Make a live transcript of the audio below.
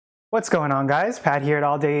What's going on, guys? Pat here at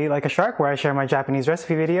All Day Like a Shark, where I share my Japanese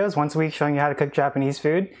recipe videos once a week showing you how to cook Japanese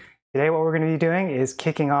food. Today what we're going to be doing is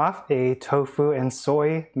kicking off a tofu and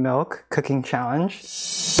soy milk cooking challenge.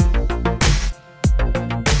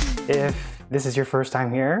 If this is your first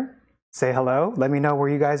time here, say hello. Let me know where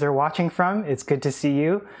you guys are watching from. It's good to see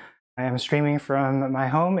you. I am streaming from my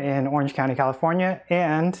home in Orange County, California,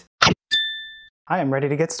 and I am ready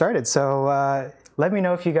to get started. So let me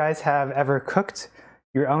know if you guys have ever cooked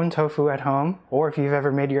your own tofu at home, or if you've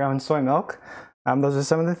ever made your own soy milk. Those are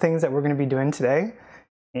some of the things that we're going to be doing today.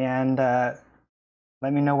 And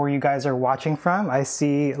let me know where you guys are watching from. I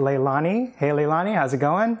see Leilani. Hey Leilani, how's it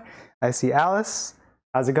going? I see Alice.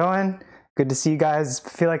 How's it going? Good to see you guys. I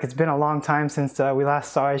feel like it's been a long time since we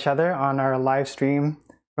last saw each other on our live stream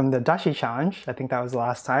from the Dashi challenge. I think that was the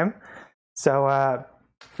last time. So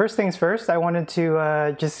first things first, I wanted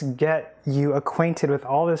to just get you acquainted with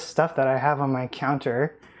all this stuff that I have on my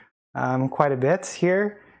counter, quite a bit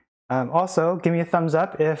here. Also, give me a thumbs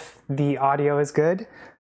up if the audio is good.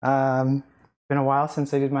 It's been a while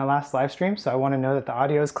since I did my last live stream, so I want to know that the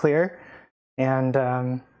audio is clear,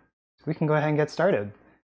 and we can go ahead and get started.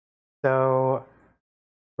 So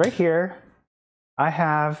right here, I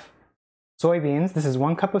have soybeans. This is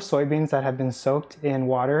 1 cup of soybeans that have been soaked in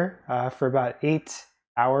water for about 8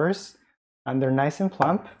 hours. They're nice and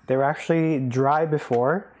plump. They were actually dry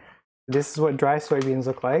before. This is what dry soybeans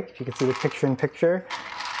look like. If you can see the picture in picture.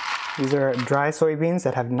 These are dry soybeans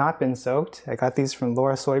that have not been soaked. I got these from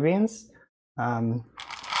Laura Soybeans,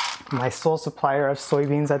 my sole supplier of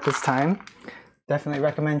soybeans at this time. Definitely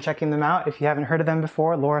recommend checking them out. If you haven't heard of them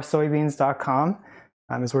before, laurasoybeans.com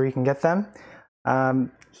is where you can get them.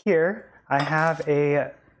 Here I have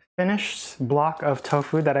a finished block of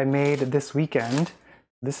tofu that I made this weekend.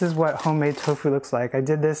 This is what homemade tofu looks like. I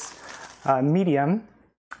did this medium,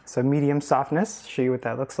 so medium softness. Show you what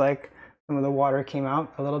that looks like. Some of the water came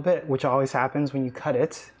out a little bit, which always happens when you cut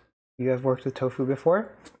it. You have worked with tofu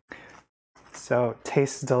before. So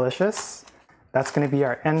tastes delicious. That's going to be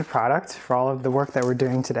our end product for all of the work that we're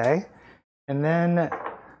doing today. And then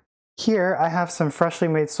here I have some freshly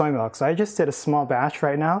made soy milk. So I just did a small batch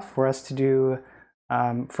right now for us to do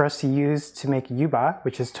use to make yuba,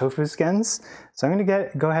 which is tofu skins. So I'm going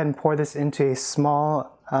to go ahead and pour this into a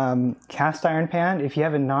small cast iron pan. If you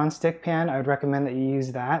have a non-stick pan, I would recommend that you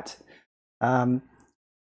use that. I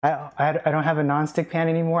don't have a non-stick pan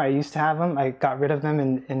anymore. I used to have them. I got rid of them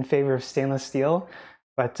in favor of stainless steel.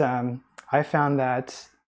 But I found that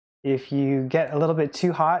if you get a little bit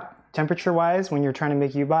too hot temperature-wise when you're trying to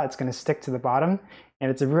make yuba, it's going to stick to the bottom, and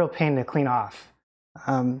it's a real pain to clean off.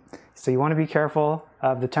 So you want to be careful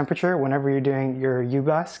of the temperature whenever you're doing your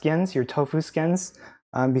yuba skins, your tofu skins,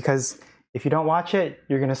 because if you don't watch it,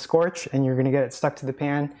 you're going to scorch and you're going to get it stuck to the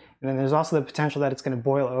pan. And then there's also the potential that it's going to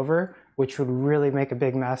boil over, which would really make a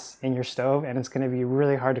big mess in your stove, and it's going to be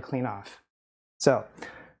really hard to clean off. So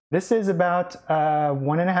this is about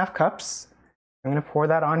 1.5 cups. I'm going to pour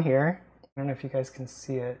that on here. I don't know if you guys can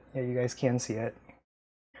see it. Yeah, you guys can see it.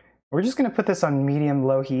 We're just going to put this on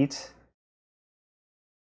medium-low heat.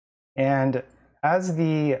 And as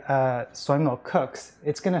the soy milk cooks,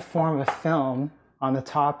 it's going to form a film on the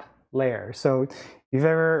top layer. So if you've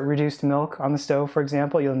ever reduced milk on the stove, for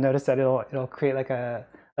example, you'll notice that it'll create like a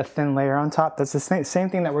thin layer on top. That's the same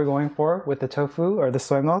thing that we're going for with the tofu or the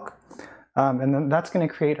soy milk. And then that's going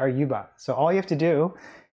to create our yuba. So all you have to do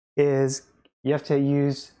is you have to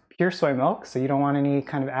use pure soy milk. So you don't want any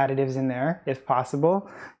kind of additives in there if possible.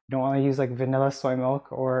 You don't want to use like vanilla soy milk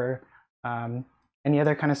or any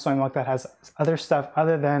other kind of soy milk that has other stuff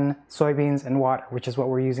other than soybeans and water, which is what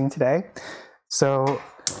we're using today. So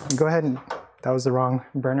go ahead and, that was the wrong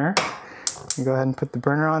burner. Go ahead and put the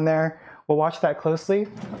burner on there. We'll watch that closely.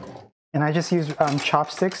 And I just use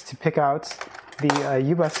chopsticks to pick out the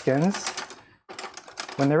yuba skins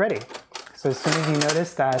when they're ready. So as soon as you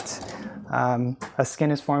notice that a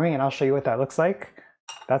skin is forming, and I'll show you what that looks like,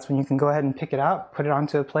 that's when you can go ahead and pick it out, put it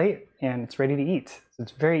onto a plate, and it's ready to eat. So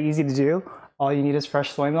it's very easy to do. All you need is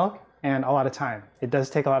fresh soy milk and a lot of time. It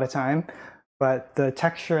does take a lot of time, but the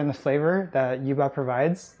texture and the flavor that yuba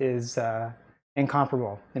provides is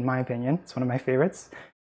incomparable, in my opinion. It's one of my favorites.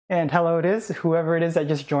 And hello it is, whoever it is that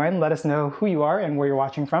just joined, let us know who you are and where you're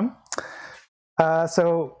watching from.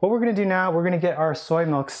 So what we're going to do now, we're going to get our soy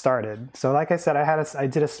milk started. So like I said, I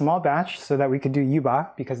did a small batch so that we could do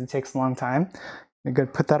yuba because it takes a long time. I'm going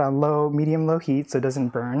to put that on medium-low heat so it doesn't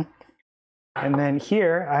burn. And then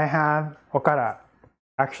here I have okara.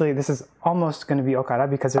 Actually, this is almost going to be okara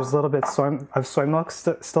because there's a little bit of soy milk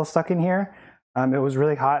still stuck in here. It was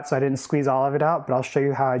really hot, so I didn't squeeze all of it out, but I'll show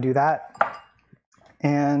you how I do that.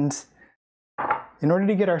 And in order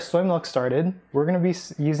to get our soy milk started, we're going to be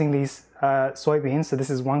using these soybeans. So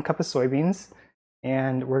this is 1 cup of soybeans,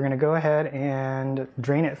 and we're going to go ahead and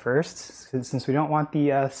drain it first, since we don't want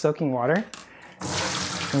the soaking water.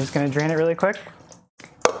 I'm just going to drain it really quick,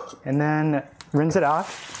 and then rinse it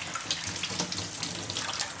off.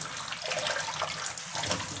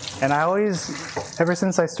 And I always, ever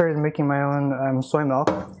since I started making my own soy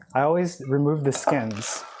milk, I always remove the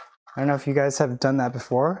skins. I don't know if you guys have done that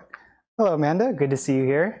before. Hello, Amanda. Good to see you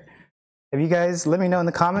here. Have you guys, let me know in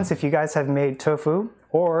the comments if you guys have made tofu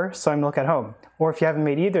or soy milk at home. Or if you haven't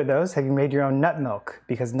made either of those, have you made your own nut milk?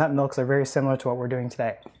 Because nut milks are very similar to what we're doing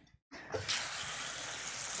today.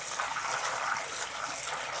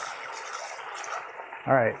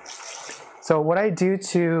 All right. So what I do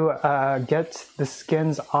to get the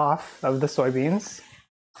skins off of the soybeans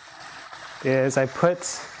is I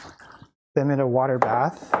put them in a water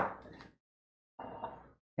bath.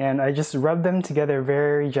 And I just rub them together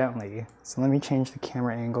very gently. So let me change the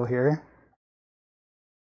camera angle here,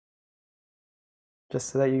 just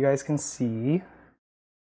so that you guys can see.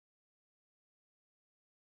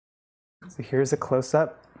 So here's a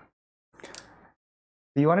close-up.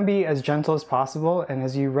 You want to be as gentle as possible, and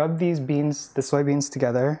as you rub these beans, the soybeans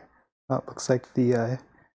together, oh, it looks like the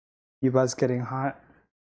yuba is getting hot.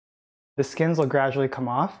 The skins will gradually come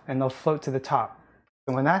off and they'll float to the top.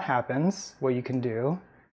 So when that happens, what you can do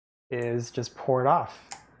is just pour it off.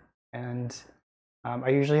 And I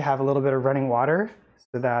usually have a little bit of running water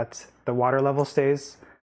so that the water level stays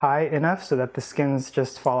high enough so that the skins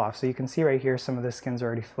just fall off. So you can see right here some of the skins are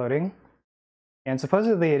already floating. And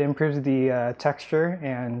supposedly it improves the texture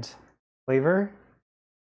and flavor.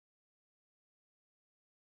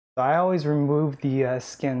 So I always remove the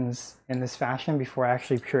skins in this fashion before I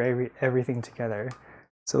actually puree everything together.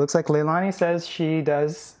 So it looks like Leilani says she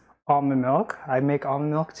does almond milk. I make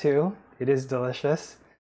almond milk too. It is delicious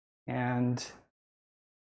and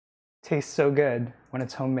tastes so good when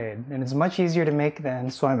it's homemade. And it's much easier to make than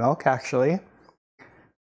soy milk, actually.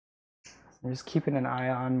 I'm just keeping an eye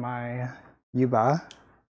on my yuba.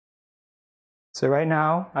 So right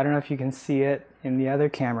now, I don't know if you can see it in the other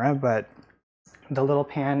camera, but the little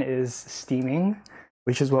pan is steaming,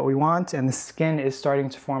 which is what we want, and the skin is starting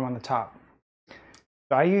to form on the top.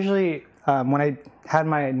 So I usually, when I had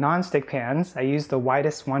my non-stick pans, I use the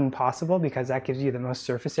widest one possible because that gives you the most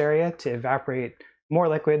surface area to evaporate more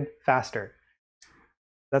liquid faster.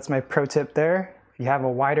 That's my pro tip there. If you have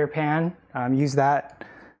a wider pan, use that,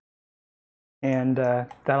 and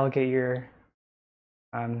that'll get your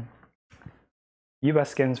yuba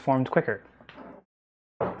skins formed quicker.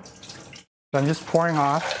 So I'm just pouring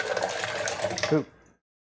off. Ooh.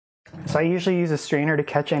 So I usually use a strainer to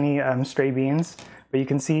catch any stray beans, but you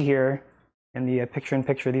can see here in the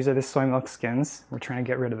picture-in-picture, these are the soy milk skins. We're trying to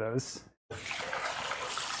get rid of those.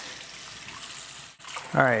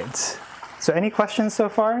 All right, so any questions so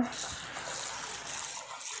far?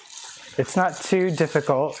 It's not too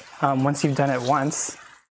difficult once you've done it once.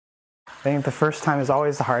 I think the first time is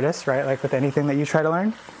always the hardest, right? Like with anything that you try to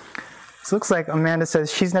learn. So it looks like Amanda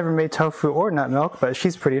says she's never made tofu or nut milk, but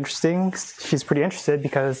she's pretty interesting. She's pretty interested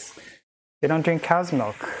because they don't drink cow's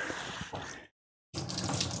milk.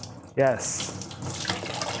 Yes,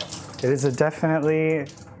 it's definitely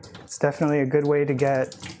a good way to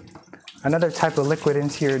get another type of liquid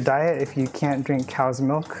into your diet if you can't drink cow's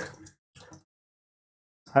milk.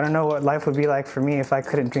 I don't know what life would be like for me if I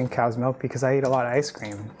couldn't drink cow's milk because I eat a lot of ice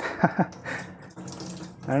cream. I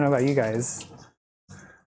don't know about you guys.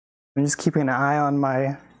 I'm just keeping an eye on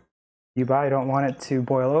my yuba. I don't want it to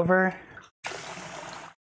boil over.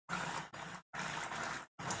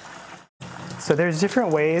 So there's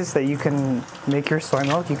different ways that you can make your soy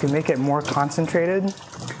milk. You can make it more concentrated,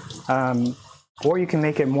 or you can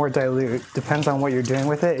make it more dilute. Depends on what you're doing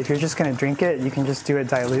with it. If you're just going to drink it, you can just do it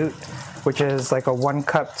dilute, which is like a 1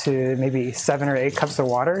 cup to maybe 7 or 8 cups of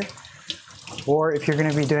water. Or if you're going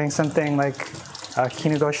to be doing something like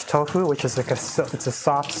kinogoshi tofu, which is like it's a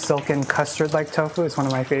soft, silken custard-like tofu. It's one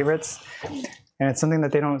of my favorites, and it's something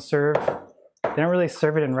that they don't serve. They don't really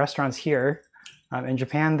serve it in restaurants here. In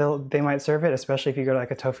Japan, they might serve it, especially if you go to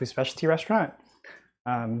like a tofu specialty restaurant.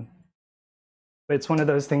 But it's one of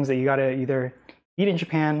those things that you got to either eat in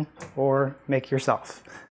Japan or make yourself.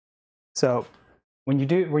 So when you're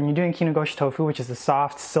doing kinogoshi tofu, which is the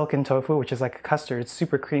soft, silken tofu, which is like a custard, it's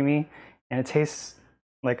super creamy and it tastes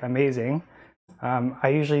like amazing. I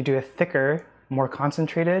usually do a thicker, more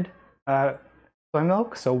concentrated soy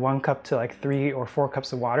milk, so 1 cup to like 3 or 4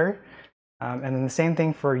 cups of water. And then the same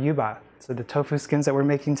thing for yuba. So the tofu skins that we're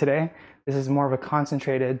making today, this is more of a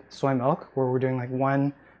concentrated soy milk where we're doing like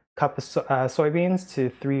 1 cup of soybeans to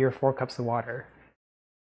 3 or 4 cups of water.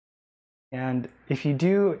 And if you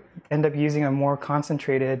do end up using a more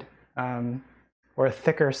concentrated or a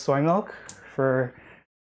thicker soy milk for,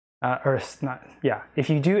 if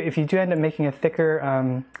you do end up making a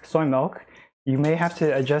thicker soy milk, you may have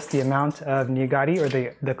to adjust the amount of nigari, or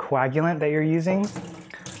the coagulant that you're using,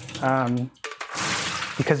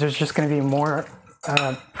 because there's just going to be more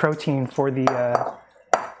protein for the,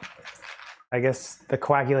 I guess, the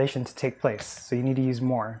coagulation to take place. So you need to use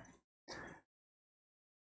more.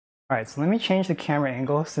 All right, so let me change the camera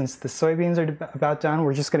angle. Since the soybeans are about done,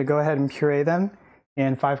 we're just going to go ahead and puree them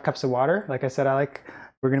in 5 cups of water. Like I said,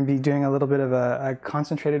 we're going to be doing a little bit of a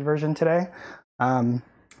concentrated version today. Let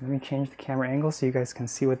me change the camera angle so you guys can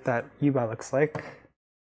see what that yuba looks like.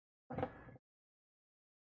 So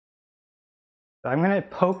I'm going to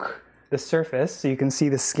poke the surface so you can see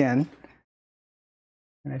the skin.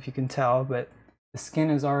 I don't know if you can tell, but the skin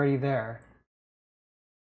is already there.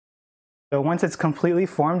 So once it's completely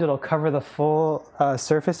formed, it'll cover the full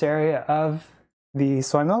surface area of the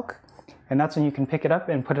soy milk, and that's when you can pick it up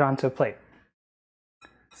and put it onto a plate.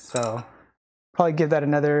 So probably give that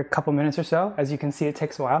another couple minutes or so. As you can see, it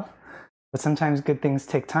takes a while, but sometimes good things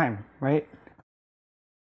take time, right?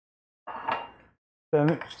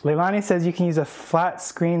 So Leilani says you can use a flat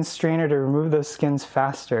screen strainer to remove those skins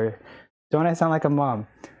faster. Don't I sound like a mom?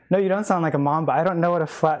 No, you don't sound like a mom, but I don't know what a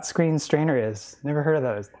flat screen strainer is. Never heard of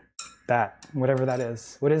those. Whatever that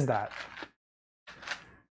is. What is that? I'm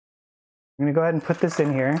gonna go ahead and put this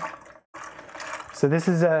in here. So this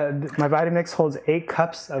is my Vitamix holds 8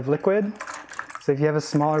 cups of liquid. So if you have a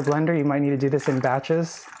smaller blender, you might need to do this in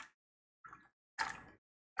batches.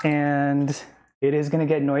 And it is gonna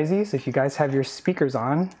get noisy. So if you guys have your speakers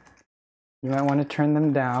on, you might want to turn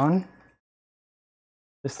them down.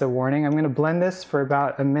 Just a warning. I'm gonna blend this for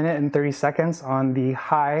about 1 minute and 30 seconds on the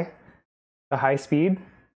high speed.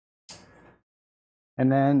 And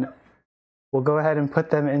then we'll go ahead and put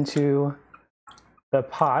them into the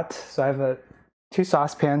pot. So I have 2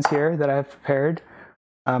 saucepans here that I've prepared.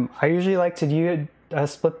 I usually like to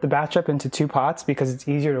split the batch up into 2 pots because it's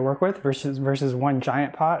easier to work with versus 1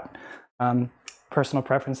 giant pot. Personal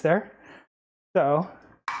preference there. So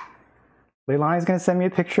Leilani's going to send me a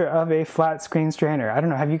picture of a flat screen strainer. I don't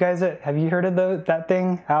know. Have you heard of that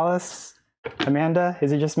thing? Alice, Amanda?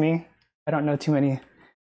 Is it just me? I don't know too many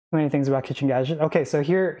things about kitchen gadgets. Okay, so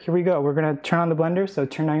here we go. We're gonna turn on the blender, so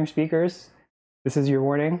turn on your speakers. This is your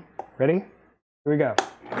warning. Ready? Here we go.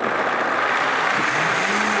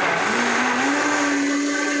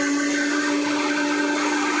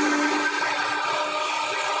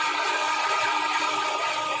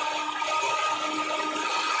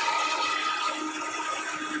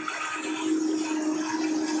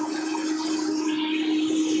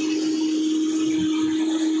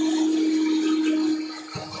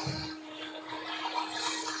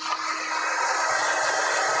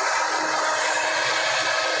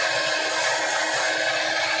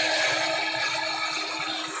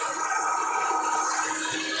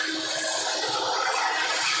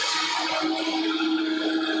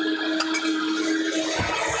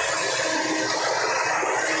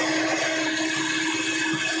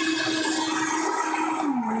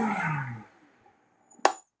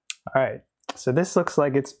 All right, so this looks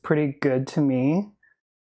like it's pretty good to me.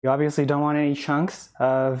 You obviously don't want any chunks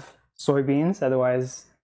of soybeans, otherwise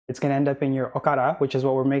it's going to end up in your okara, which is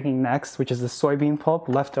what we're making next, which is the soybean pulp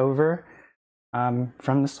left over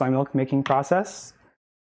from the soy milk making process.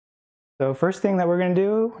 So first thing that we're going to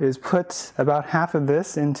do is put about half of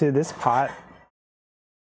this into this pot.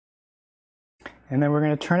 And then we're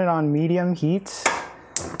going to turn it on medium heat,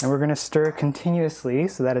 and we're going to stir continuously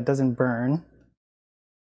so that it doesn't burn.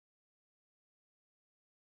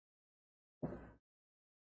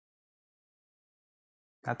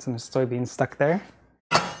 Got some soybeans stuck there.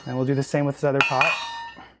 And we'll do the same with this other pot.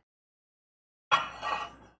 I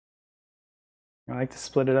like to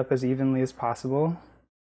split it up as evenly as possible.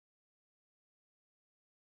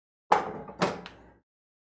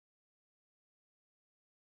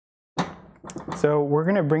 So we're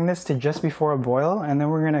going to bring this to just before a boil, and then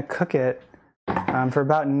we're going to cook it for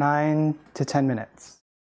about 9 to 10 minutes.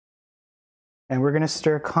 And we're going to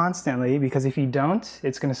stir constantly, because if you don't,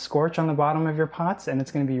 it's going to scorch on the bottom of your pots and it's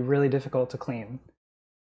going to be really difficult to clean.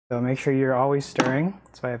 So make sure you're always stirring.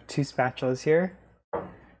 So I have 2 spatulas here.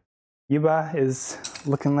 Yuba is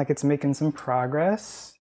looking like it's making some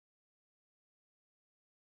progress.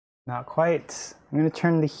 Not quite. I'm going to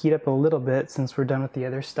turn the heat up a little bit since we're done with the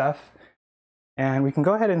other stuff. And we can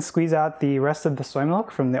go ahead and squeeze out the rest of the soy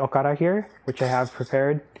milk from the okara here, which I have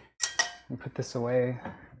prepared. And put this away.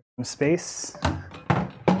 Some space.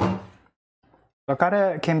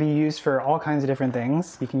 Okara can be used for all kinds of different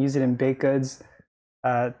things. You can use it in baked goods,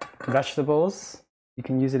 vegetables. You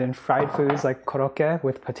can use it in fried foods like korokke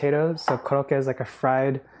with potatoes. So korokke is like a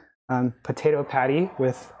fried potato patty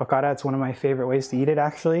with okara. It's one of my favorite ways to eat it,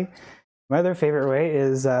 actually. My other favorite way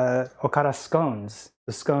is okara scones.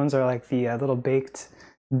 The scones are like the little baked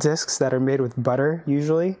discs that are made with butter,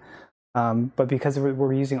 usually. But because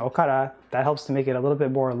we're using okara, that helps to make it a little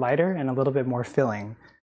bit more lighter and a little bit more filling.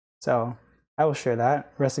 So I will share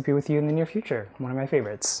that recipe with you in the near future, one of my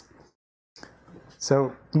favorites.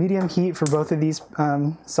 So medium heat for both of these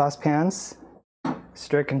saucepans.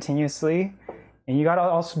 Stir it continuously. And you gotta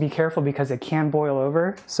also be careful because it can boil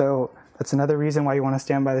over. So that's another reason why you wanna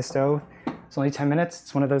stand by the stove. It's only 10 minutes.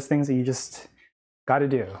 It's one of those things that you just gotta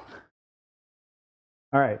do.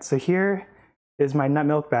 All right, so here is my nut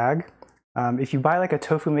milk bag. If you buy like a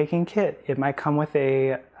tofu making kit, it might come with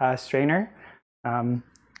a strainer.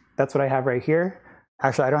 That's what I have right here.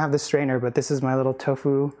 Actually, I don't have the strainer, but this is my little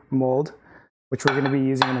tofu mold, which we're gonna be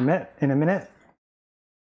using in a minute.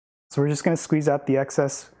 So we're just gonna squeeze out the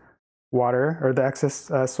excess water or the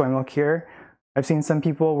excess soy milk here. I've seen some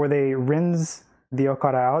people where they rinse the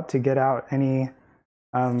okara out to get out any,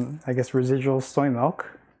 I guess, residual soy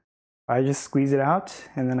milk. I just squeeze it out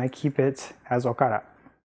and then I keep it as okara.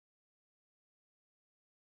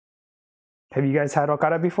 Have you guys had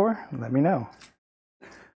okara before? Let me know.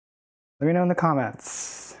 Let me know in the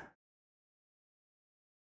comments.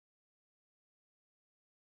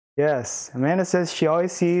 Yes, Amanda says she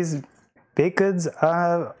always sees baked goods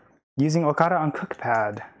using okara on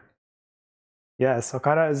cookpad. Yes,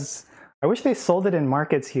 okara is, I wish they sold it in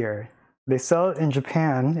markets here. They sell it in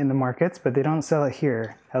Japan in the markets, but they don't sell it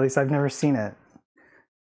here. At least I've never seen it.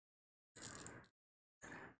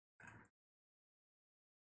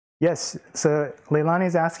 Yes, so Leilani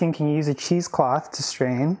is asking, can you use a cheesecloth to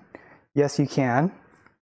strain? Yes, you can.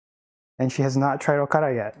 And she has not tried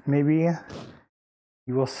okara yet. Maybe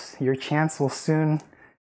your chance will soon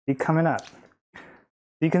be coming up.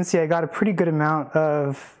 You can see I got a pretty good amount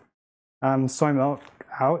of soy milk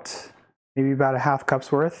out, maybe about a half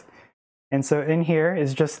cup's worth. And so in here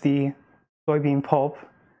is just the soybean pulp.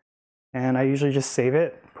 And I usually just save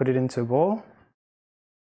it, put it into a bowl.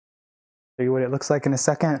 Show you what it looks like in a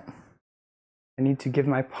second. I need to give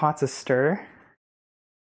my pots a stir.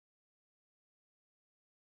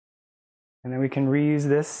 And then we can reuse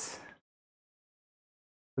this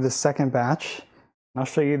for the second batch. I'll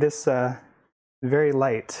show you this very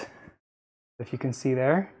light, if you can see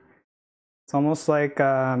there. It's almost like,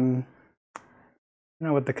 I don't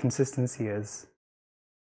know what the consistency is.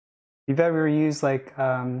 If you've ever used like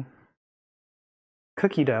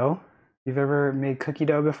cookie dough, if you've ever made cookie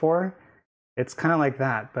dough before, it's kind of like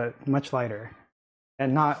that, but much lighter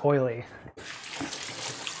and not oily.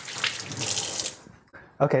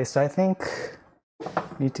 Okay, so I think I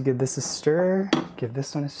need to give this a stir, give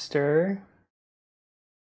this one a stir.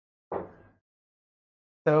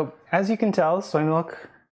 So as you can tell, soy milk,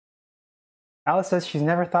 Alice says she's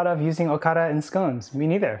never thought of using okara in scones. Me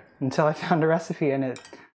neither, until I found a recipe and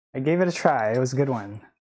I gave it a try. It was a good one.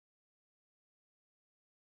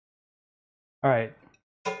 All right,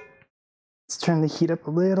 let's turn the heat up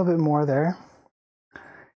a little bit more there.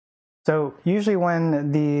 So usually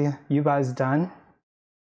when the yuba is done,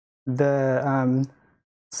 the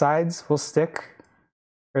sides will stick,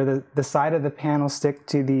 or the side of the pan will stick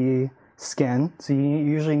to the skin. So you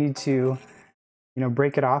usually need to,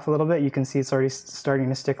 break it off a little bit. You can see it's already starting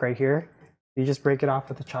to stick right here. You just break it off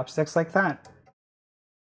with the chopsticks like that.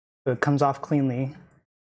 So it comes off cleanly.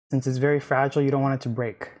 Since it's very fragile, you don't want it to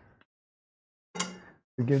break. So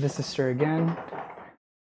give this a stir again.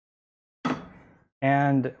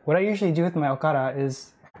 And what I usually do with my okara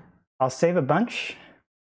is I'll save a bunch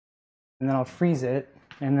and then I'll freeze it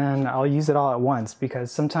and then I'll use it all at once,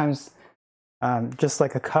 because sometimes just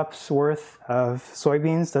like a cup's worth of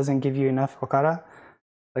soybeans doesn't give you enough okara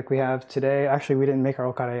like we have today. Actually, we didn't make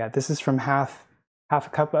our okara yet. This is from half a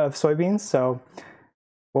cup of soybeans. So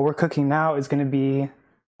what we're cooking now is going to be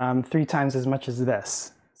 3 times as much as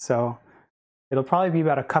this. So it'll probably be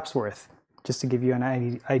about a cup's worth, just to give you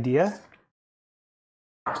an idea.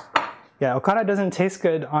 Yeah, okara doesn't taste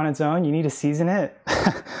good on its own. You need to season it.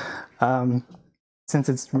 Since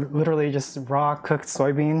it's literally just raw cooked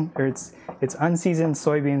soybean, or it's unseasoned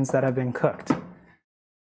soybeans that have been cooked.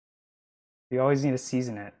 You always need to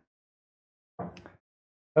season it.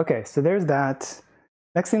 Okay, so there's that.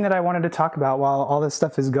 Next thing that I wanted to talk about while all this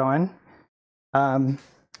stuff is going,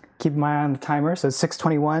 keep my eye on the timer. So it's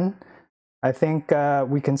 6:21. I think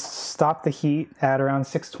we can stop the heat at around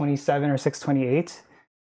 6:27 or 6:28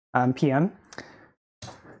 p.m.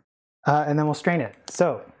 and then we'll strain it.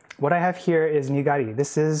 So what I have here is nigari.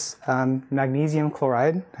 This is magnesium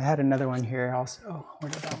chloride. I had another one here also. Oh,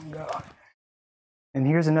 where did that one go? And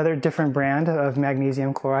here's another different brand of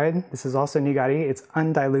magnesium chloride. This is also nigari. It's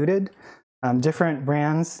undiluted. Different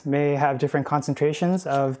brands may have different concentrations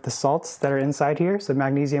of the salts that are inside here. So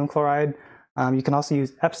magnesium chloride. You can also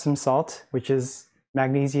use Epsom salt, which is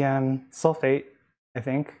magnesium sulfate, I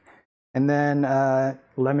think. And then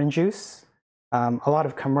lemon juice. A lot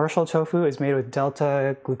of commercial tofu is made with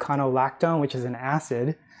delta glucanolactone, which is an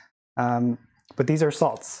acid. But these are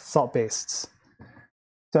salts, salt-based.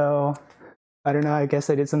 So I don't know, I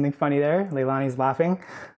guess I did something funny there. Leilani's laughing.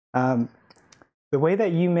 The way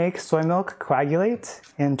that you make soy milk coagulate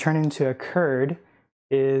and turn into a curd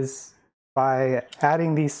is by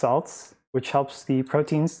adding these salts, which helps the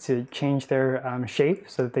proteins to change their shape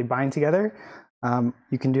so that they bind together.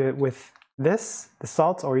 You can do it with this, the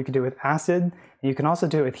salt, or you can do it with acid. And you can also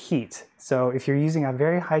do it with heat. So if you're using a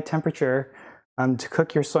very high temperature to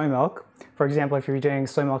cook your soy milk, for example, if you're doing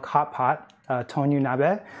soy milk hot pot, tonyu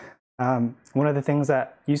nabe, one of the things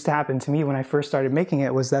that used to happen to me when I first started making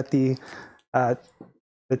it was that the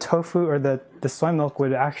tofu or the soy milk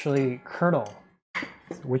would actually curdle,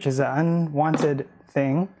 which is an unwanted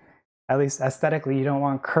thing. At least aesthetically, you don't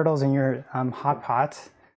want curdles in your hot pot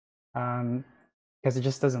because it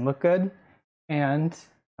just doesn't look good. And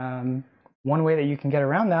one way that you can get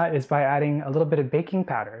around that is by adding a little bit of baking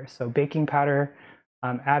powder. So baking powder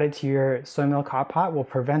added to your soy milk hot pot will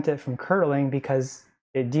prevent it from curdling because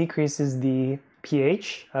it decreases the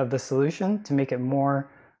pH of the solution to make it more,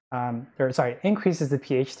 increases the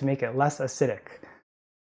pH to make it less acidic.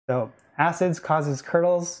 So acids causes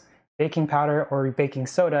curdles, baking powder or baking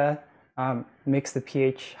soda makes the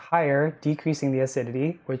pH higher, decreasing the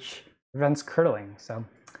acidity, which prevents curdling. So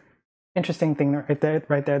interesting thing right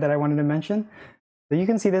there that I wanted to mention. So you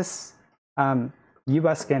can see this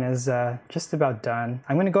yuba skin is just about done.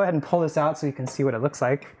 I'm going to go ahead and pull this out so you can see what it looks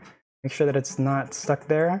like. Make sure that it's not stuck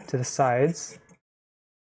there to the sides.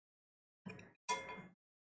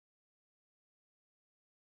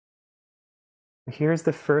 Here's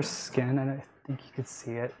the first skin, and I think you could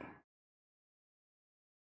see it.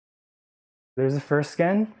 There's the first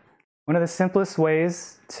skin. One of the simplest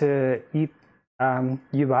ways to eat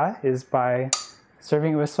yuba is by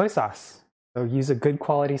serving it with soy sauce. So use a good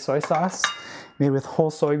quality soy sauce made with whole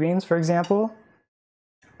soybeans, for example.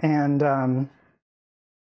 And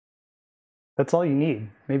that's all you need.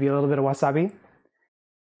 Maybe a little bit of wasabi.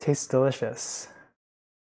 Tastes delicious.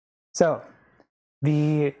 So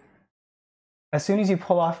as soon as you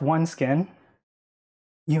pull off one skin,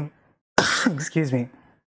 you, excuse me.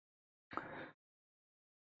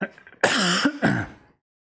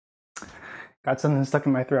 Got something stuck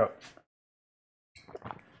in my throat.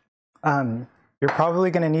 You're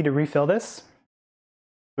probably going to need to refill this.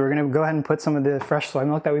 So we're going to go ahead and put some of the fresh soy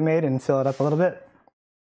milk that we made and fill it up a little bit.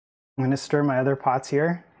 I'm going to stir my other pots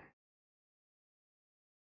here.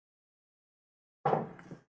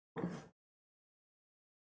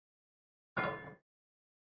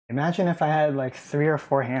 Imagine if I had like 3 or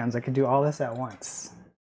 4 hands, I could do all this at once,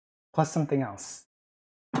 plus something else.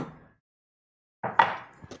 I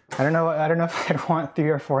don't know if I'd want 3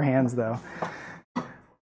 or 4 hands though.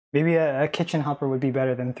 Maybe a kitchen helper would be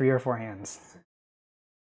better than 3 or 4 hands.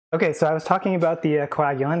 Okay, so I was talking about the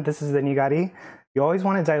coagulant. This is the nigari. You always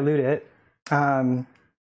want to dilute it,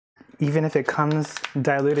 even if it comes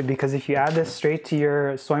diluted, because if you add this straight to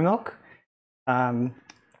your soy milk,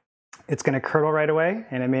 it's going to curdle right away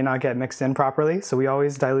and it may not get mixed in properly. So we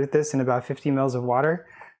always dilute this in about 50 mils of water,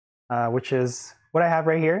 which is what I have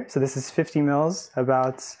right here. So this is 50 mils,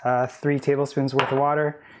 about 3 tablespoons worth of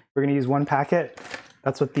water. We're going to use 1 packet.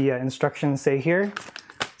 That's what the instructions say here.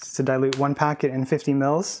 It's to dilute 1 packet in 50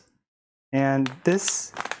 mils. And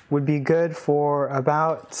this would be good for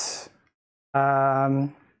about a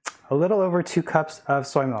little over 2 cups of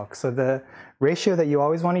soy milk. So the ratio that you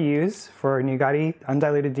always want to use for nigari,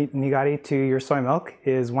 undiluted nigari to your soy milk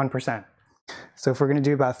is 1%. So if we're going to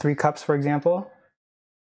do about 3 cups, for example,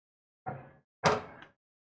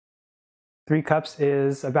 3 cups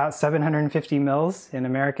is about 750 mils in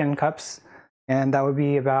American cups, and that would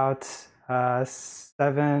be about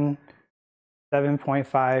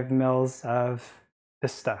 7.5 mils of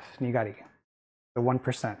this stuff, nigari, so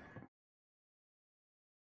 1%.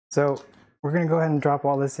 So we're going to go ahead and drop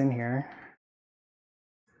all this in here.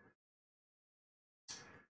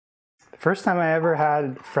 The first time I ever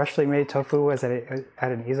had freshly made tofu was at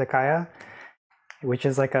an izakaya, which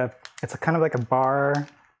is like it's kind of like a bar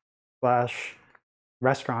slash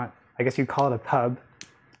restaurant. I guess you'd call it a pub.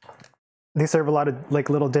 They serve a lot of like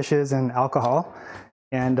little dishes and alcohol.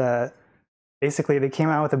 And basically they came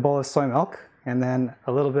out with a bowl of soy milk and then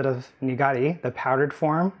a little bit of nigari, the powdered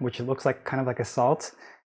form, which looks like kind of like a salt.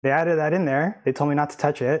 They added that in there. They told me not to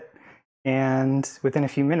touch it. And within a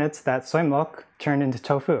few minutes, that soy milk turned into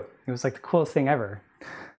tofu. It was like the coolest thing ever.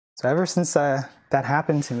 So ever since that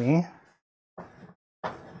happened to me,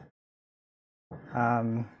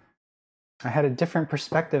 I had a different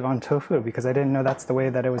perspective on tofu because I didn't know that's the way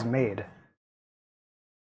that it was made.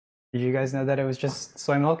 Did you guys know that it was just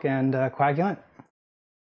soy milk and coagulant?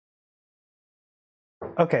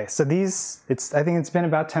 Okay, so I think it's been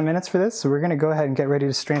about 10 minutes for this, so we're gonna go ahead and get ready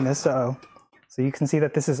to strain this. So you can see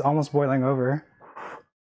that this is almost boiling over.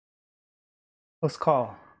 Close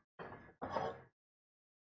call.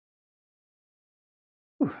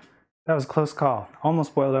 Whew, that was a close call.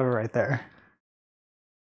 Almost boiled over right there.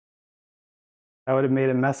 That would have made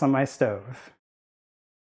a mess on my stove.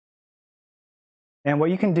 And what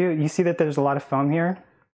you can do, you see that there's a lot of foam here.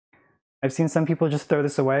 I've seen some people just throw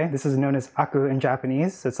this away. This is known as aku in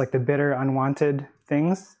Japanese. So it's like the bitter, unwanted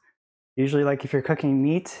things. Usually like if you're cooking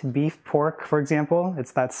meat, beef, pork, for example,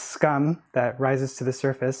 it's that scum that rises to the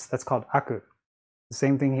surface. That's called aku. The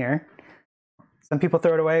same thing here. Some people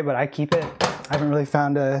throw it away, but I keep it. I haven't really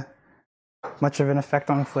found much of an effect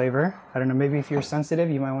on flavor. I don't know, maybe if you're sensitive,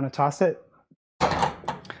 you might want to toss it.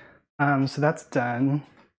 So that's done.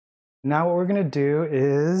 Now what we're gonna do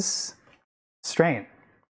is strain.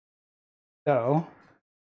 So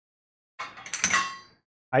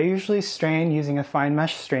I usually strain using a fine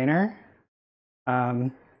mesh strainer,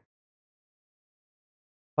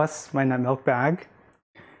 plus my nut milk bag.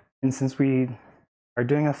 And since we are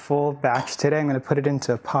doing a full batch today, I'm gonna put it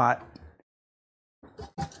into a pot.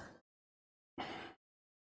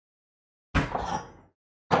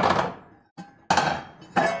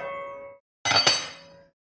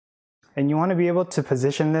 And you want to be able to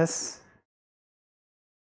position this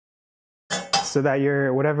so that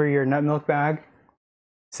whatever your nut milk bag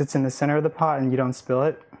sits in the center of the pot and you don't spill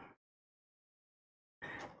it,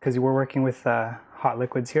 because we're working with hot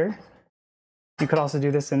liquids here. You could also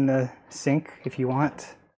do this in the sink if you want.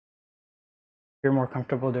 If you're more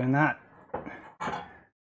comfortable doing that.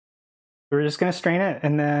 We're just going to strain it,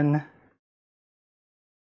 and then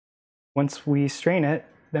once we strain it,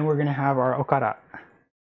 then we're going to have our okara.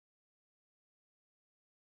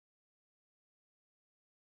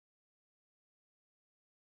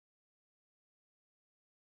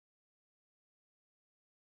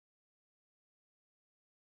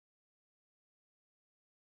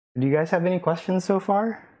 Do you guys have any questions so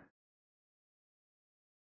far?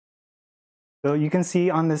 So you can see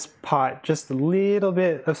on this pot, just a little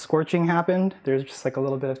bit of scorching happened. There's just like a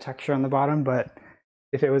little bit of texture on the bottom, but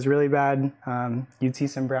if it was really bad, you'd see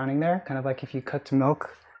some browning there, kind of like if you cooked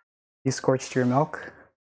milk, you scorched your milk,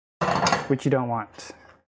 which you don't want.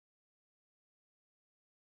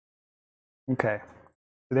 Okay,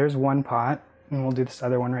 so there's one pot, and we'll do this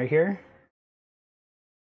other one right here.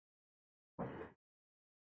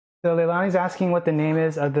 So Leilani's asking what the name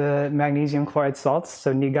is of the magnesium chloride salts.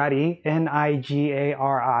 So nigari,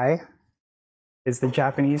 N-I-G-A-R-I, is the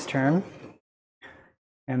Japanese term.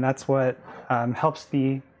 And that's what helps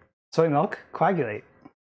the soy milk coagulate.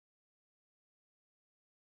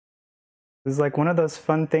 This is like one of those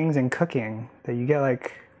fun things in cooking that you get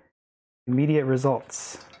like immediate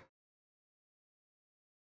results.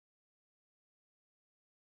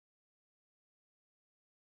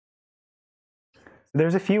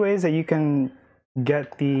 There's a few ways that you can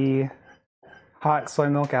get the hot soy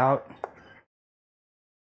milk out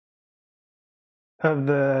of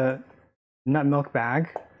the nut milk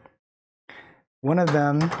bag. One of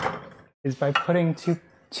them is by putting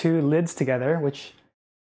two lids together, which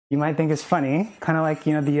you might think is funny, kind of like,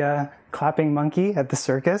 you know, the clapping monkey at the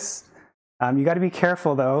circus. You got to be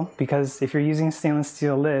careful though, because if you're using stainless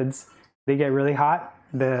steel lids, they get really hot.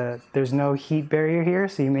 There's no heat barrier here,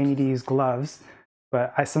 so you may need to use gloves.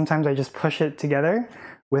 But sometimes I just push it together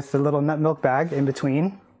with the little nut milk bag in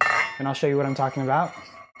between, and I'll show you what I'm talking about.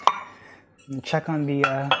 And check on the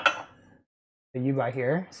U-buy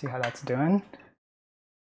here, see how that's doing.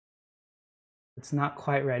 It's not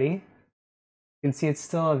quite ready. You can see it's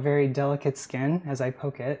still a very delicate skin as I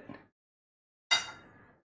poke it.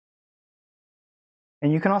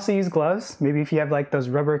 And you can also use gloves. Maybe if you have like those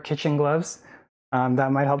rubber kitchen gloves,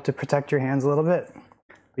 that might help to protect your hands a little bit.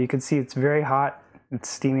 But you can see it's very hot. It's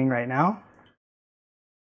steaming right now.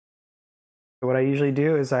 So what I usually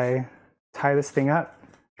do is I tie this thing up.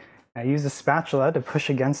 I use a spatula to push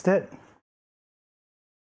against it.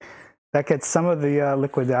 That gets some of the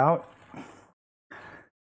liquids out,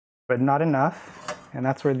 but not enough. And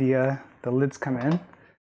that's where the lids come in.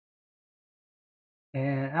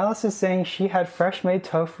 And Alice is saying she had fresh made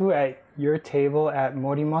tofu at your table at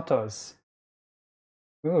Morimoto's.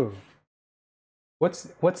 Ooh.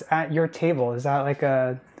 What's at your table? Is that like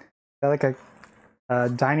a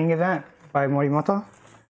dining event by Morimoto?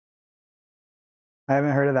 I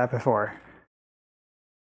haven't heard of that before.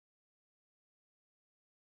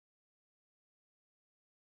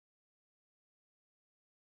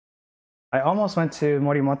 I almost went to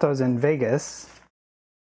Morimoto's in Vegas.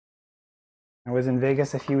 I was in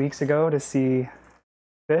Vegas a few weeks ago to see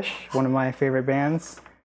Fish, one of my favorite bands.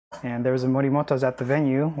 And there was a Morimoto's at the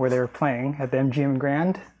venue where they were playing at the MGM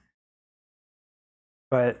Grand.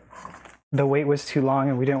 But the wait was too long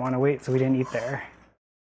and we didn't want to wait, so we didn't eat there.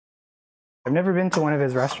 I've never been to one of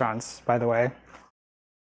his restaurants, by the way.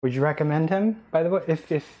 Would you recommend him, by the way,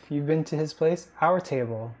 if you've been to his place? Our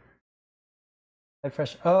table. At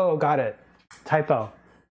fresh. Oh, got it. Typo.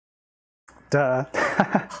 Duh.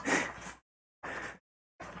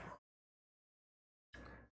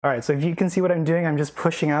 All right, so if you can see what I'm doing, I'm just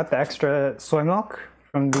pushing out the extra soy milk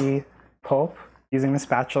from the pulp using the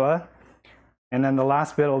spatula. And then the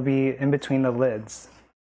last bit will be in between the lids.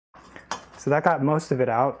 So that got most of it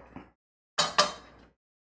out.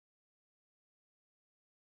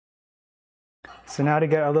 So now to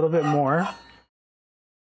get a little bit more,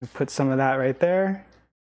 put some of that right there.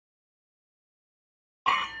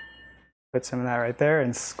 Put some of that right there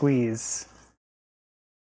and squeeze.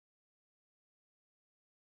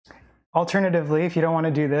 Alternatively, if you don't want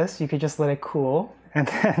to do this, you could just let it cool and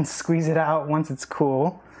then squeeze it out once it's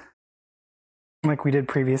cool, like we did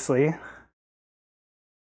previously.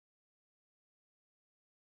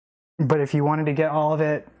 But if you wanted to get all of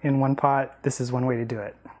it in one pot, this is one way to do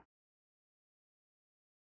it.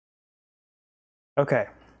 Okay,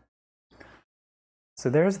 so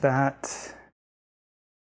there's that.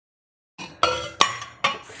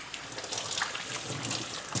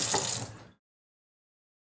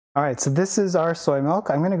 All right, so this is our soy milk.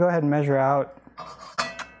 I'm going to go ahead and measure out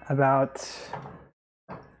about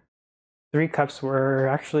 3 cups. We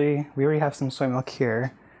already have some soy milk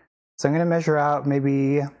here. So I'm going to measure out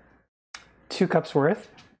maybe 2 cups worth.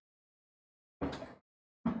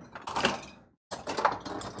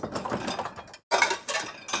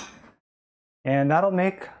 And that'll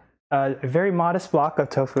make a very modest block of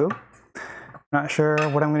tofu. Not sure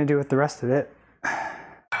what I'm going to do with the rest of it.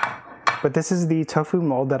 But this is the tofu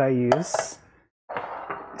mold that I use.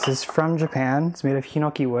 This is from Japan. It's made of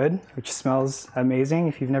hinoki wood, which smells amazing.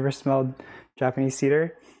 If you've never smelled Japanese cedar,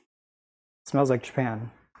 it smells like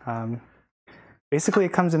Japan. Basically,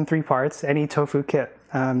 it comes in 3 parts. Any tofu kit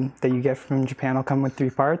that you get from Japan will come with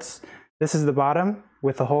 3 parts. This is the bottom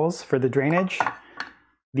with the holes for the drainage.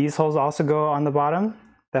 These holes also go on the bottom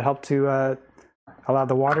that help to allow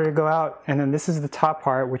the water to go out. And then this is the top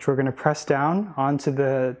part, which we're going to press down onto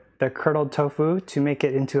the curdled tofu to make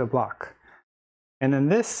it into a block. And then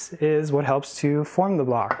this is what helps to form the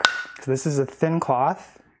block. So this is a thin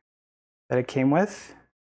cloth that it came with.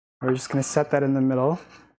 We're just going to set that in the middle.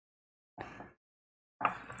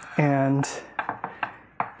 And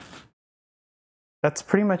that's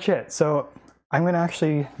pretty much it. So I'm going to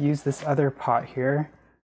actually use this other pot here.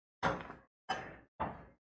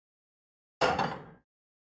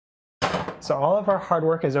 So all of our hard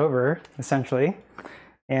work is over, essentially.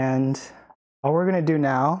 And all we're going to do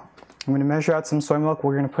now, I'm going to measure out some soy milk.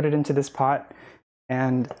 We're going to put it into this pot.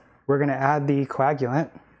 And we're going to add the coagulant,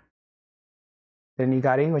 the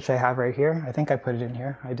nigari, which I have right here. I think I put it in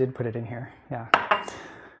here. I did put it in here. Yeah.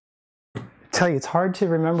 I tell you, it's hard to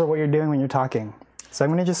remember what you're doing when you're talking. So I'm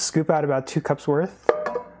going to just scoop out about 2 cups worth.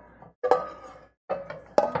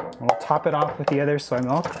 And we'll top it off with the other soy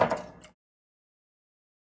milk.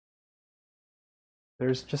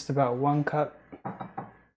 There's just about 1 cup.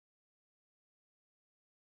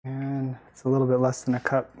 And it's a little bit less than a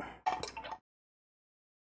cup.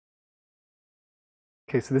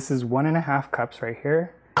 Okay, so this is 1.5 cups right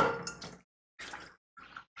here.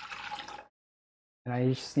 And I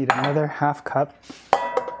just need another ½ cup.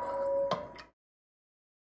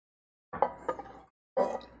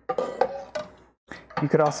 You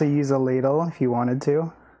could also use a ladle if you wanted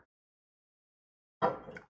to.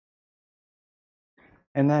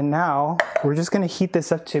 And then now we're just going to heat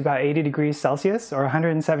this up to about 80 degrees Celsius or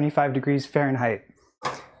 175 degrees Fahrenheit.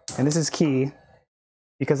 And this is key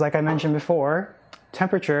because, like I mentioned before,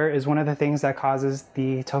 temperature is one of the things that causes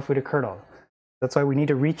the tofu to curdle. That's why we need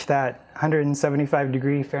to reach that 175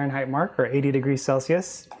 degree Fahrenheit mark or 80 degrees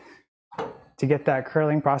Celsius to get that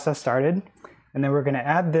curling process started. And then we're going to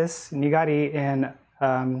add this nigari in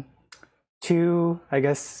 2, I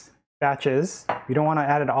guess, batches. We don't want to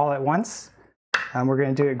add it all at once. We're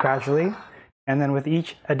going to do it gradually. And then with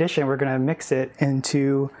each addition, we're going to mix it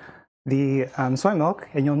into the soy milk,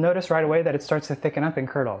 and you'll notice right away that it starts to thicken up and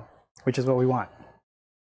curdle, which is what we want.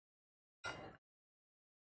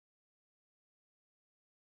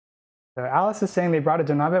 So Alice is saying they brought a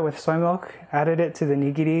donabe with soy milk, added it to the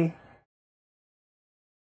nigiri,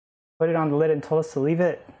 put it on the lid and told us to leave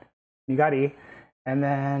it, nigari, and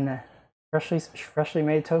then freshly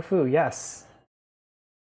made tofu, yes.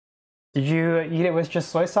 Did you eat it with just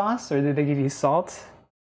soy sauce, or did they give you salt?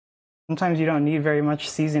 Sometimes you don't need very much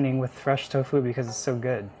seasoning with fresh tofu because it's so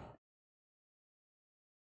good.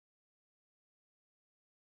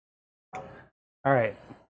 All right.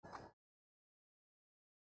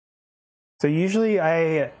 So usually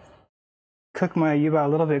I cook my yuba a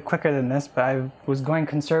little bit quicker than this, but I was going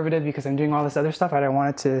conservative because I'm doing all this other stuff. I don't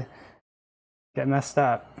want it to get messed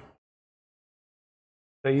up.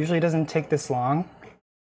 So it usually doesn't take this long,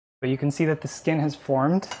 but you can see that the skin has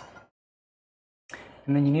formed.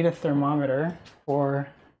 And then you need a thermometer for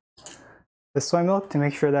the soy milk to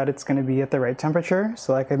make sure that it's going to be at the right temperature.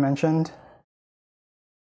 So like I mentioned,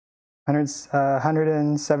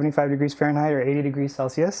 175 degrees Fahrenheit or 80 degrees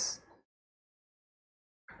Celsius.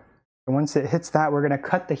 And once it hits that, we're going to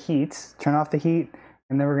cut the heat, turn off the heat,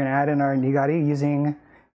 and then we're going to add in our nigari using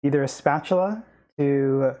either a spatula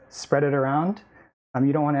to spread it around.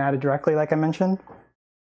 You don't want to add it directly like I mentioned.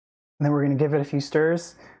 And then we're going to give it a few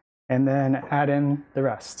stirs and then add in the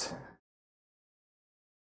rest.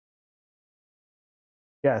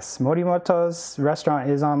 Yes, Morimoto's restaurant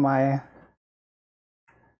is on my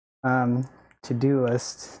to-do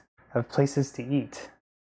list of places to eat.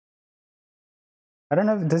 I don't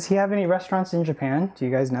know, does he have any restaurants in Japan? Do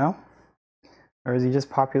you guys know? Or is he just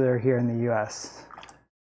popular here in the US?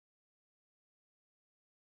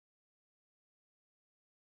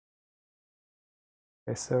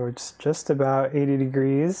 Okay, so it's just about 80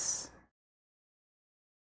 degrees.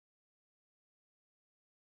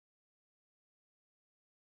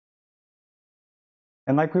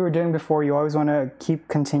 And like we were doing before, you always want to keep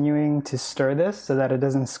continuing to stir this so that it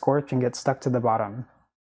doesn't scorch and get stuck to the bottom.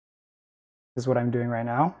 This is what I'm doing right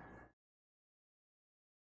now.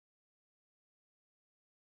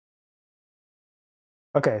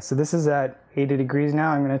 Okay, so this is at 80 degrees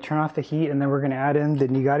now. I'm going to turn off the heat and then we're going to add in the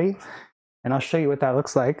nigari. And I'll show you what that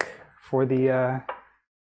looks like for the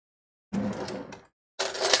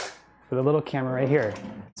little camera right here.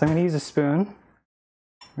 So I'm going to use a spoon.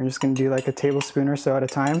 We're just going to do like a tablespoon or so at a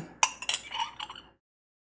time.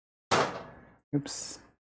 Oops.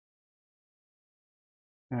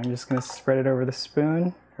 And I'm just going to spread it over the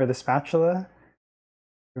spoon or the spatula.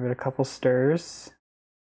 Give it a couple stirs.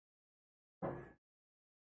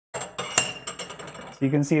 So you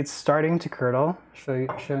can see it's starting to curdle.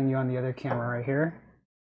 Showing you on the other camera right here.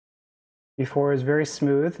 Before it was very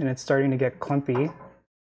smooth and it's starting to get clumpy.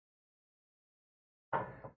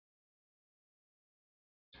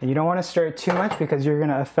 And you don't want to stir it too much because you're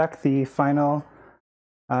going to affect the final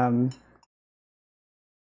the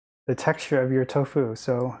texture of your tofu.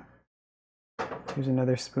 So here's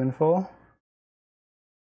another spoonful.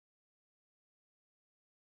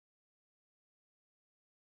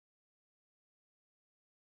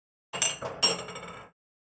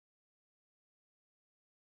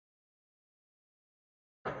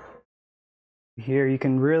 Here you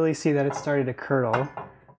can really see that it started to curdle. I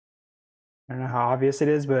don't know how obvious it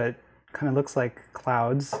is, but it kind of looks like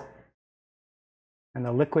clouds. And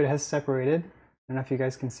the liquid has separated. I don't know if you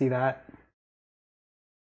guys can see that.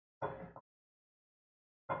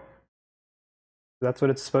 That's what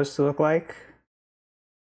it's supposed to look like.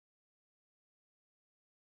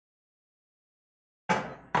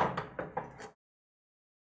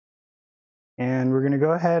 And we're going to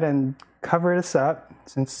go ahead and cover this up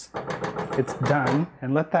since it's done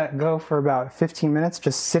and let that go for about 15 minutes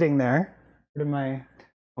just sitting there. All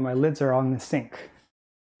my lids are all in the sink.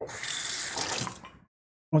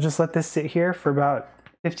 We'll just let this sit here for about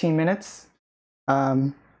 15 minutes.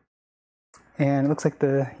 And it looks like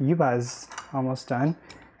the yuba is almost done.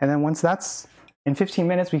 And then once that's in 15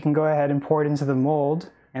 minutes, we can go ahead and pour it into the mold.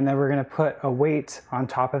 And then we're going to put a weight on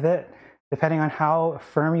top of it. Depending on how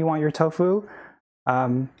firm you want your tofu,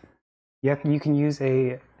 you can use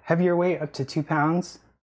a heavier weight up to 2 pounds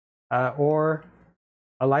or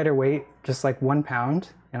a lighter weight, just like 1 pound.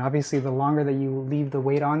 And obviously the longer that you leave the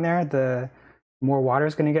weight on there, the more water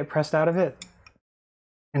is going to get pressed out of it.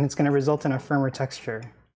 And it's going to result in a firmer texture.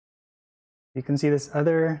 You can see this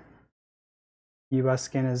other yuba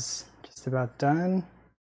skin is just about done.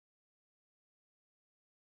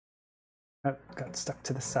 Oh, got stuck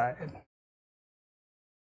to the side.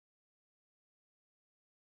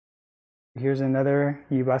 Here's another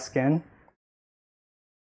yuba skin.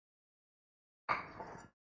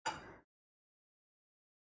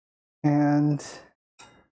 And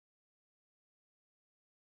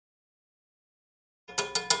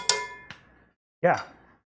yeah.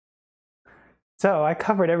 So I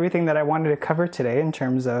covered everything that I wanted to cover today in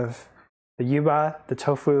terms of the yuba, the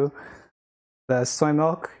tofu, the soy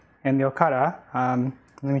milk, and the okara.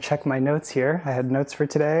 Let me check my notes here. I had notes for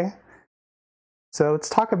today. So let's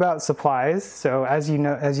talk about supplies. So as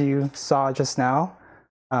you saw just now,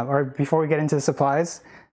 or before we get into the supplies,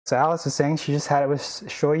 so Alice was saying she just had it with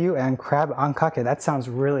shoyu and crab ankake. That sounds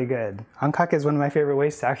really good. Ankake is one of my favorite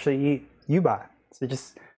ways to actually eat yuba. So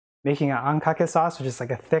just making an ankake sauce, which is like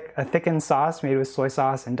a thickened sauce made with soy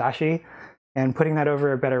sauce and dashi, and putting that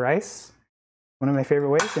over a bed of rice. One of my favorite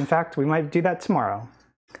ways. In fact, we might do that tomorrow.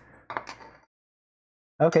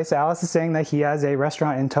 Okay, so Alice is saying that he has a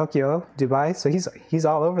restaurant in Tokyo, Dubai. So he's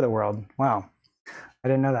all over the world. Wow, I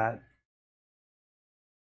didn't know that.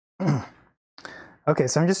 Okay,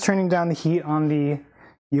 so I'm just turning down the heat on the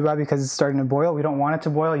yuba because it's starting to boil. We don't want it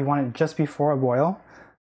to boil. You want it just before a boil,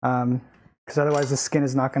 because otherwise the skin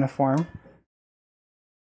is not going to form.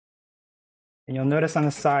 And you'll notice on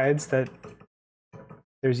the sides that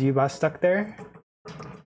there's yuba stuck there,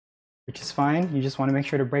 which is fine. You just want to make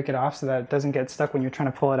sure to break it off so that it doesn't get stuck when you're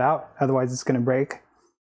trying to pull it out. Otherwise it's going to break.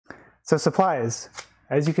 So supplies.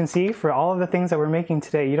 As you can see, for all of the things that we're making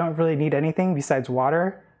today, you don't really need anything besides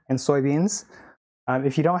water and soybeans.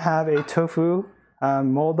 If you don't have a tofu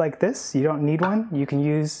mold like this, you don't need one. You can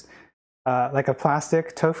use like a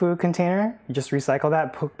plastic tofu container. You just recycle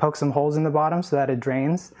that, poke some holes in the bottom so that it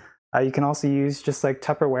drains. You can also use just like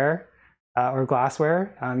Tupperware or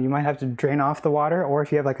glassware. You might have to drain off the water, or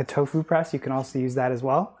if you have like a tofu press, you can also use that as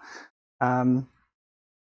well. And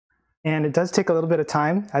it does take a little bit of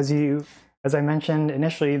time. As I mentioned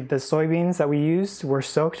initially, the soybeans that we used were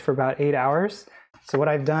soaked for about 8 hours. So what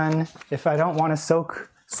I've done, if I don't want to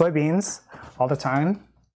soak soybeans all the time,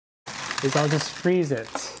 is I'll just freeze it.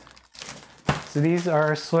 So these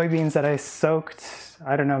are soybeans that I soaked,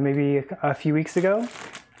 I don't know, maybe a few weeks ago,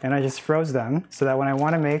 and I just froze them so that when I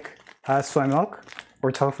want to make soy milk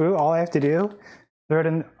or tofu, all I have to do is throw it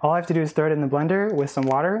in the blender with some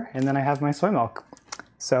water, and then I have my soy milk.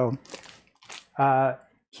 So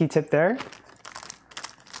key tip there.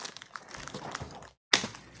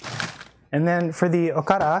 And then for the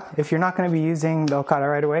okara, if you're not going to be using the okara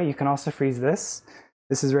right away, you can also freeze this.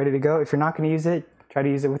 This is ready to go. If you're not going to use it, try to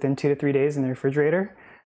use it within 2 to 3 days in the refrigerator.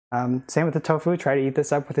 Same with the tofu. Try to eat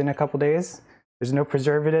this up within a couple days. There's no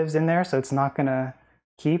preservatives in there, so it's not going to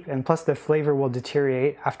keep. And plus the flavor will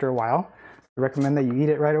deteriorate after a while. I recommend that you eat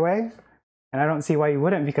it right away. And I don't see why you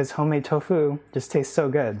wouldn't, because homemade tofu just tastes so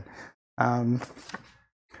good. So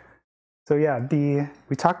yeah,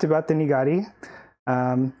 we talked about the nigari.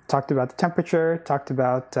 Talked about the temperature, talked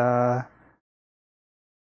about,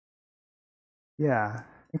 yeah, I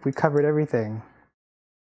think we covered everything.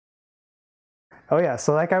 Oh yeah,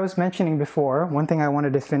 so like I was mentioning before, one thing I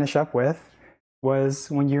wanted to finish up with was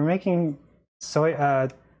when you're making soy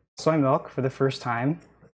milk for the first time,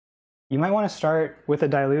 you might want to start with a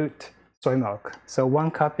dilute soy milk. So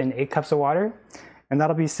 1 cup in 8 cups of water, and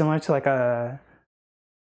that'll be similar to like I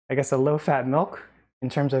guess a low-fat milk. In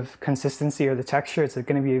terms of consistency or the texture, it's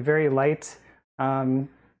going to be a very light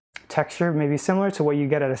texture, maybe similar to what you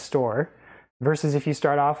get at a store, versus if you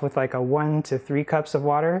start off with like a 1 to 3 cups of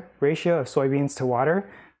water ratio of soybeans to water,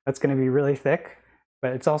 that's going to be really thick.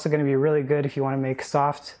 But it's also going to be really good if you want to make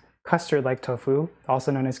soft custard-like tofu,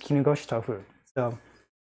 also known as kinugoshi tofu. So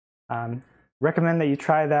recommend that you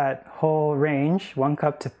try that whole range, 1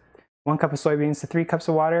 cup of soybeans to 3 cups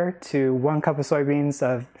of water to 1 cup of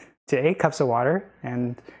soybeans to 8 cups of water,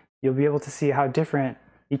 and you'll be able to see how different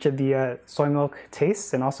each of the soy milk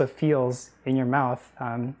tastes and also feels in your mouth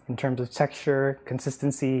in terms of texture,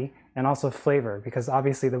 consistency, and also flavor, because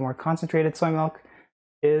obviously the more concentrated soy milk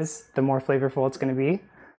is, the more flavorful it's going to be.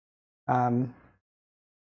 And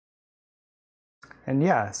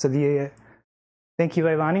yeah, so thank you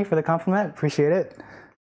Leilani for the compliment, appreciate it.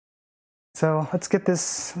 So let's get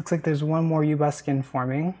this, looks like there's one more yuba skin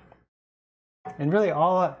forming. And really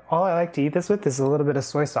all I like to eat this with is a little bit of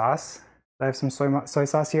soy sauce. I have some soy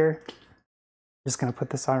sauce here. Just gonna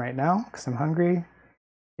put this on right now because I'm hungry,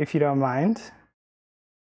 if you don't mind.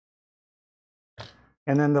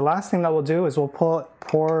 And then the last thing that we'll do is we'll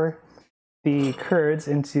pour the curds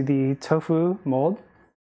into the tofu mold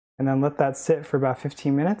and then let that sit for about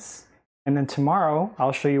 15 minutes. And then tomorrow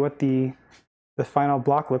I'll show you what the final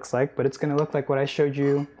block looks like, but it's gonna look like what I showed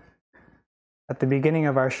you at the beginning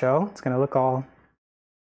of our show. It's going to look all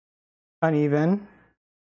uneven,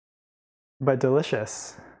 but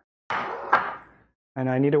delicious. And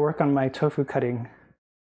I need to work on my tofu cutting.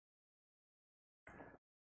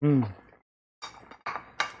 Mmm,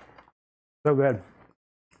 so good.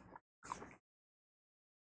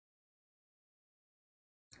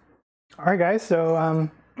 All right, guys. So,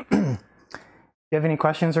 if you have any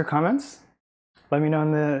questions or comments, let me know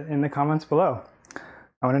in the comments below.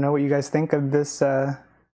 I want to know what you guys think of this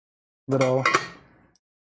little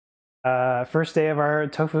first day of our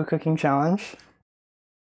tofu cooking challenge.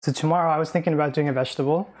 So tomorrow I was thinking about doing a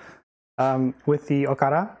vegetable with the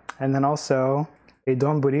okara, and then also a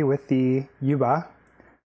donburi with the yuba,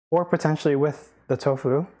 or potentially with the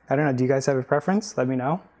tofu. I don't know, do you guys have a preference? Let me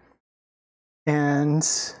know. And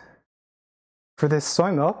for this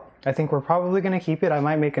soy milk, I think we're probably going to keep it. I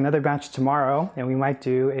might make another batch tomorrow, and we might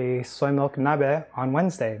do a soy milk nabe on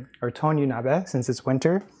Wednesday, or tonyu nabe since it's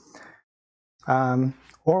winter.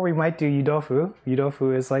 Or we might do yudofu.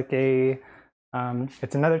 Yudofu is like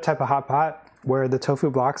it's another type of hot pot where the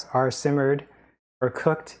tofu blocks are simmered or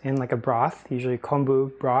cooked in like a broth, usually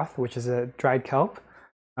kombu broth, which is a dried kelp.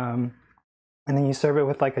 And then you serve it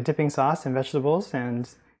with like a dipping sauce and vegetables, and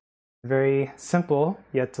a very simple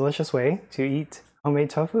yet delicious way to eat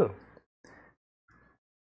homemade tofu.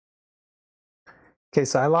 Okay,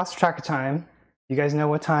 so I lost track of time. You guys know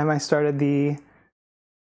what time I started the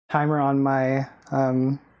timer on my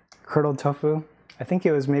curdled tofu? I think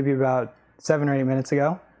it was maybe about 7 or 8 minutes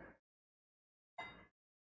ago.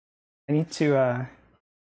 I need to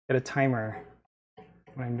get a timer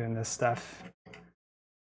when I'm doing this stuff.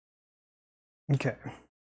 Okay.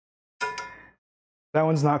 That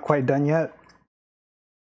one's not quite done yet.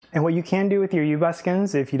 And what you can do with your yuba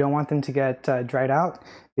skins, if you don't want them to get dried out,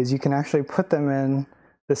 is you can actually put them in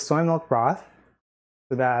the soy milk broth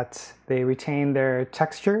so that they retain their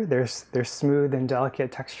texture, their smooth and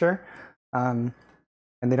delicate texture, and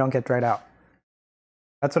they don't get dried out.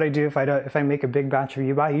 That's what I do if I make a big batch of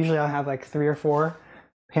yuba. Usually I'll have like 3 or 4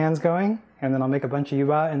 pans going, and then I'll make a bunch of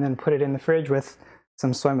yuba and then put it in the fridge with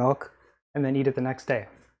some soy milk and then eat it the next day.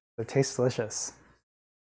 So it tastes delicious.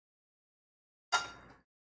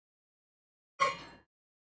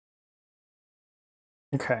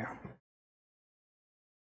 Okay.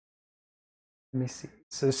 Let me see.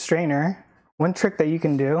 So strainer, one trick that you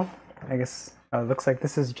can do, I guess, it looks like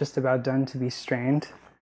this is just about done to be strained.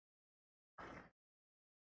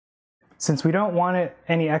 Since we don't want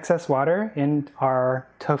any excess water in our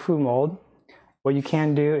tofu mold, what you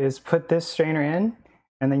can do is put this strainer in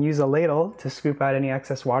and then use a ladle to scoop out any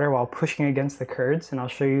excess water while pushing against the curds, and I'll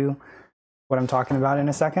show you what I'm talking about in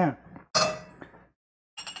a second.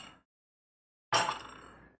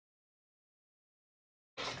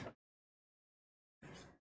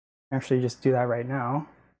 Actually, just do that right now.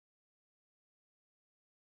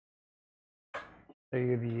 Show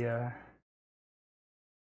you the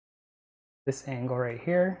this angle right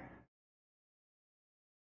here.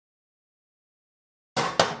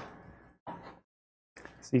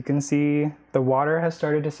 So you can see the water has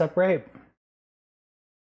started to separate.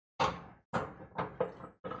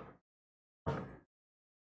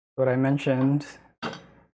 What I mentioned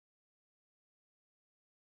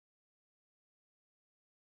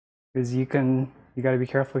is you got to be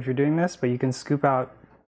careful if you're doing this, but you can scoop out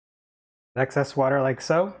excess water like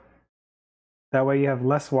so. That way you have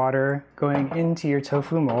less water going into your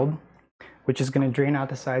tofu mold, which is going to drain out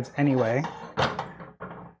the sides anyway.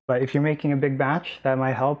 But if you're making a big batch, that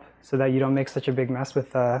might help so that you don't make such a big mess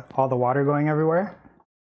with all the water going everywhere.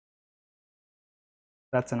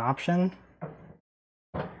 That's an option.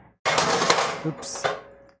 Oops.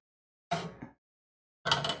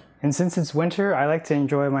 And since it's winter, I like to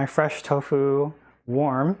enjoy my fresh tofu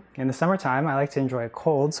warm. In the summertime, I like to enjoy it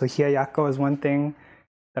cold. So hiyayakko is one thing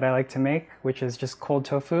that I like to make, which is just cold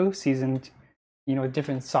tofu seasoned, with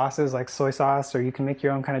different sauces like soy sauce, or you can make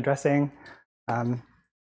your own kind of dressing. I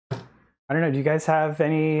don't know, do you guys have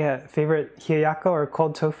any favorite hiyayakko or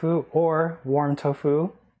cold tofu or warm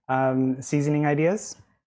tofu seasoning ideas?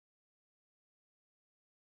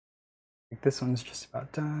 I think this one's just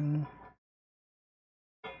about done.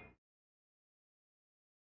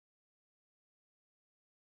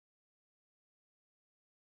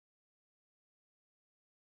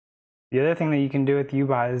 The other thing that you can do with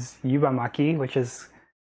yuba is yuba maki, which is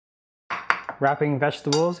wrapping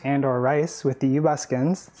vegetables and or rice with the yuba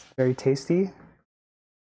skins. It's very tasty.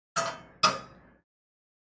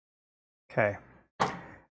 Okay,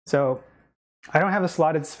 so I don't have a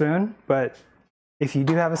slotted spoon, but if you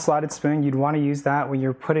do have a slotted spoon, you'd want to use that when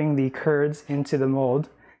you're putting the curds into the mold.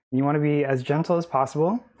 You want to be as gentle as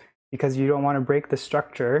possible because you don't want to break the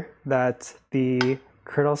structure that the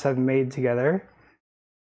curdles have made together.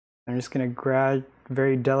 I'm just going to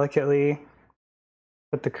very delicately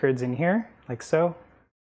put the curds in here, like so.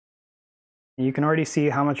 You can already see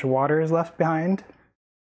how much water is left behind,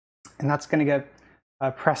 and that's going to get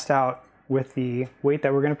pressed out with the weight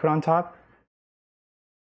that we're going to put on top,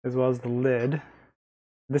 as well as the lid.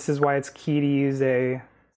 This is why it's key to use a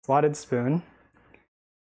slotted spoon,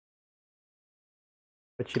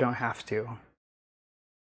 but you don't have to.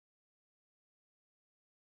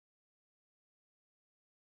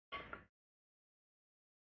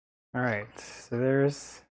 All right, so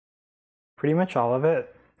there's pretty much all of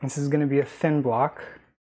it. This is going to be a thin block,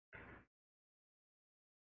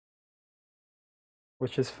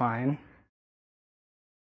 which is fine.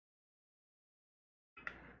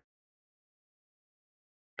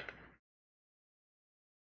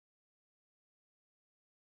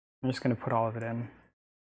 I'm just going to put all of it in.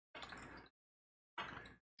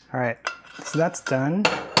 All right, so that's done.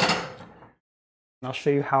 I'll show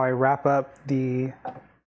you how I wrap up the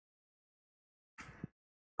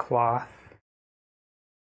cloth.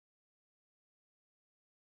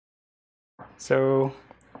 So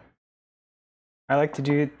I like to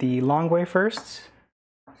do it the long way first,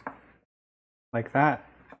 like that,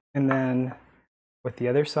 and then with the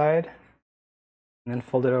other side, and then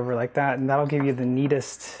fold it over like that, and that'll give you the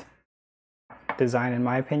neatest design in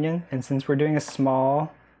my opinion. And since we're doing a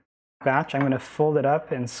small batch, I'm going to fold it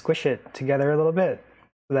up and squish it together a little bit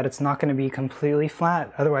so that it's not going to be completely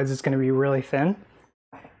flat, otherwise it's going to be really thin.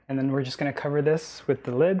 And then we're just going to cover this with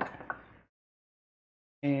the lid,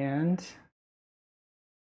 and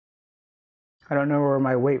I don't know where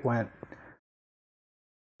my weight went,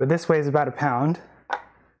 but this weighs about a pound.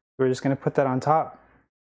 We're just going to put that on top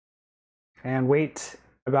and wait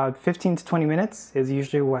about 15 to 20 minutes is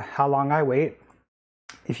usually how long I wait.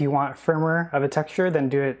 If you want firmer of a texture, then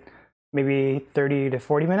do it maybe 30 to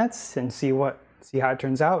 40 minutes and see how it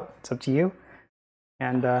turns out. It's up to you.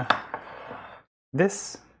 And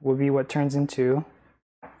this will be what turns into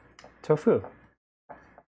tofu,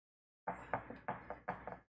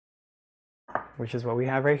 which is what we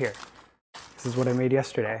have right here. This is what I made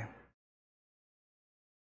yesterday.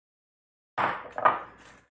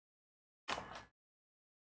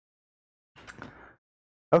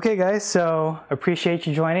 Okay guys, so appreciate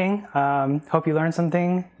you joining. Hope you learned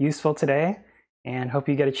something useful today, and hope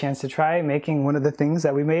you get a chance to try making one of the things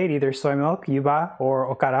that we made, either soy milk, yuba, or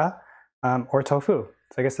okara, or tofu.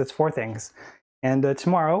 So I guess that's 4 things. And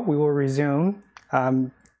tomorrow we will resume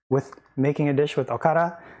with making a dish with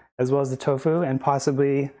okara, as well as the tofu, and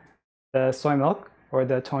possibly the soy milk or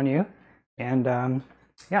the豆乳. And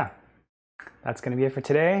yeah, that's going to be it for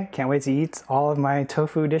today. Can't wait to eat all of my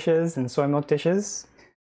tofu dishes and soy milk dishes.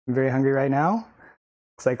 I'm very hungry right now.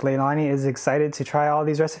 Looks like Leilani is excited to try all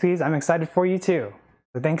these recipes. I'm excited for you too.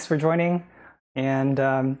 So thanks for joining, and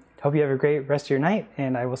hope you have a great rest of your night,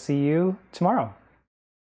 and I will see you tomorrow.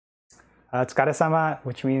 Tsukare-sama,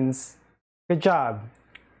 which means good job,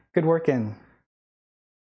 good working.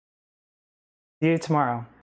 See you tomorrow.